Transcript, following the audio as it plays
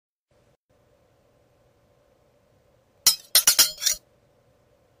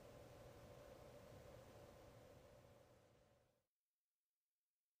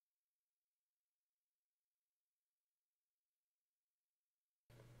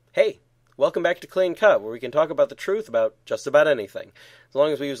Hey, welcome back to Clean Cut, where we can talk about the truth about just about anything, as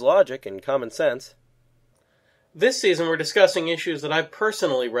long as we use logic and common sense. This season we're discussing issues that I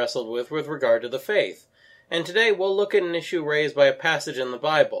personally wrestled with regard to the faith, and today we'll look at an issue raised by a passage in the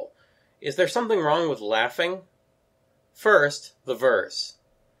Bible. Is there something wrong with laughing? First, the verse.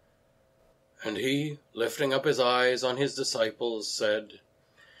 And he, lifting up his eyes on his disciples, said,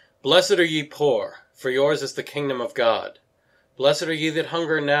 Blessed are ye poor, for yours is the kingdom of God. Blessed are ye that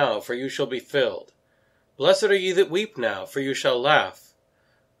hunger now, for you shall be filled. Blessed are ye that weep now, for you shall laugh.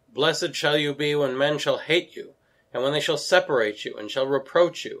 Blessed shall you be when men shall hate you, and when they shall separate you, and shall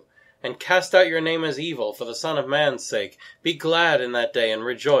reproach you, and cast out your name as evil for the Son of Man's sake. Be glad in that day, and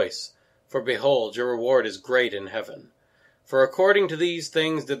rejoice, for behold, your reward is great in heaven. For according to these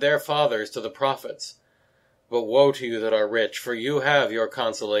things did their fathers to the prophets. But woe to you that are rich, for you have your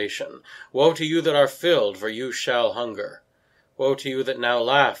consolation. Woe to you that are filled, for you shall hunger. Woe to you that now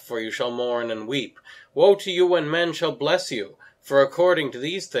laugh, for you shall mourn and weep. Woe to you when men shall bless you, for according to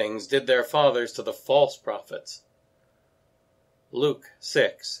these things did their fathers to the false prophets. Luke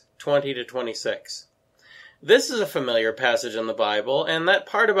 6:20-26. This is a familiar passage in the Bible, and that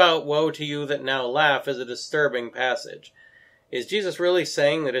part about woe to you that now laugh is a disturbing passage. Is Jesus really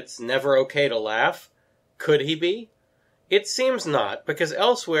saying that it's never okay to laugh? Could he be? It seems not, because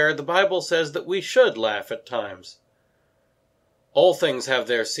elsewhere the Bible says that we should laugh at times. All things have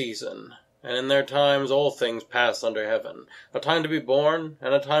their season, and in their times all things pass under heaven. A time to be born,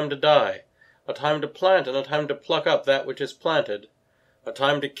 and a time to die. A time to plant, and a time to pluck up that which is planted. A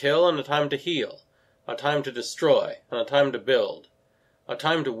time to kill, and a time to heal. A time to destroy, and a time to build. A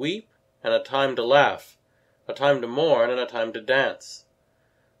time to weep, and a time to laugh. A time to mourn, and a time to dance.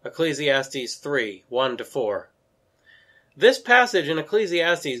 Ecclesiastes 3:1-4. This passage in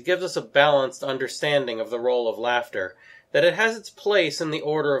Ecclesiastes gives us a balanced understanding of the role of laughter, that it has its place in the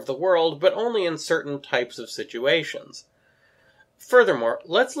order of the world, but only in certain types of situations. Furthermore,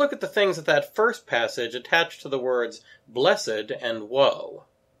 let's look at the things that first passage attached to the words blessed and woe.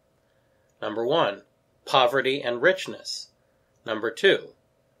 Number 1, poverty and richness. Number 2,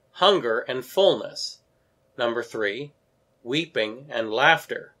 hunger and fullness. Number 3, weeping and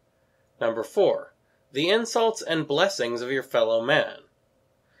laughter. Number 4, the insults and blessings of your fellow man.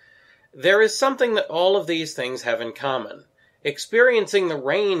 There is something that all of these things have in common. Experiencing the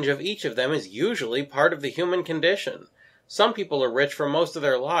range of each of them is usually part of the human condition. Some people are rich for most of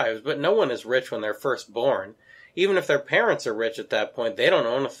their lives, but no one is rich when they're first born. Even if their parents are rich at that point, they don't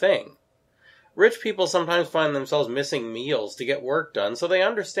own a thing. Rich people sometimes find themselves missing meals to get work done, so they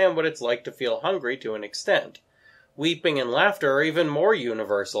understand what it's like to feel hungry to an extent. Weeping and laughter are even more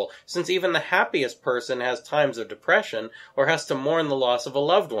universal, since even the happiest person has times of depression or has to mourn the loss of a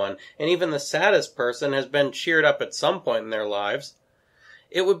loved one, and even the saddest person has been cheered up at some point in their lives.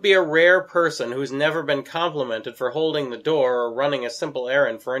 It would be a rare person who's never been complimented for holding the door or running a simple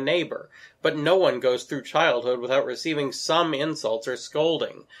errand for a neighbor, but no one goes through childhood without receiving some insults or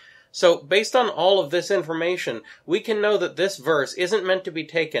scolding. So, based on all of this information, we can know that this verse isn't meant to be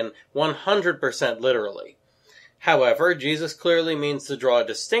taken 100% literally. However, Jesus clearly means to draw a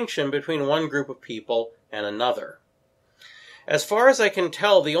distinction between one group of people and another. As far as I can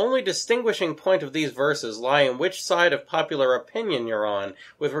tell, the only distinguishing point of these verses lie in which side of popular opinion you're on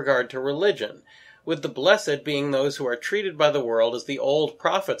with regard to religion, with the blessed being those who are treated by the world as the old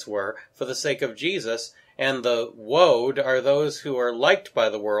prophets were for the sake of Jesus, and the woed are those who are liked by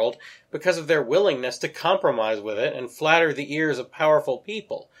the world because of their willingness to compromise with it and flatter the ears of powerful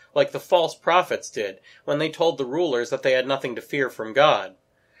people, like the false prophets did when they told the rulers that they had nothing to fear from God.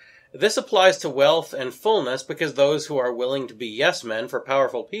 This applies to wealth and fullness because those who are willing to be yes-men for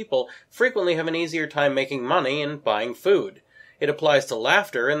powerful people frequently have an easier time making money and buying food. It applies to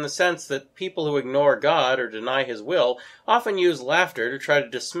laughter in the sense that people who ignore God or deny His will often use laughter to try to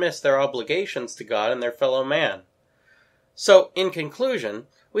dismiss their obligations to God and their fellow man. So, in conclusion,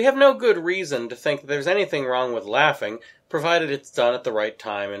 we have no good reason to think that there's anything wrong with laughing, provided it's done at the right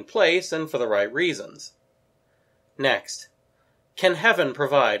time and place and for the right reasons. Next, can heaven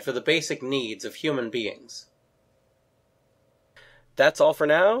provide for the basic needs of human beings? That's all for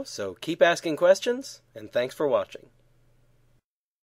now, so keep asking questions, and thanks for watching.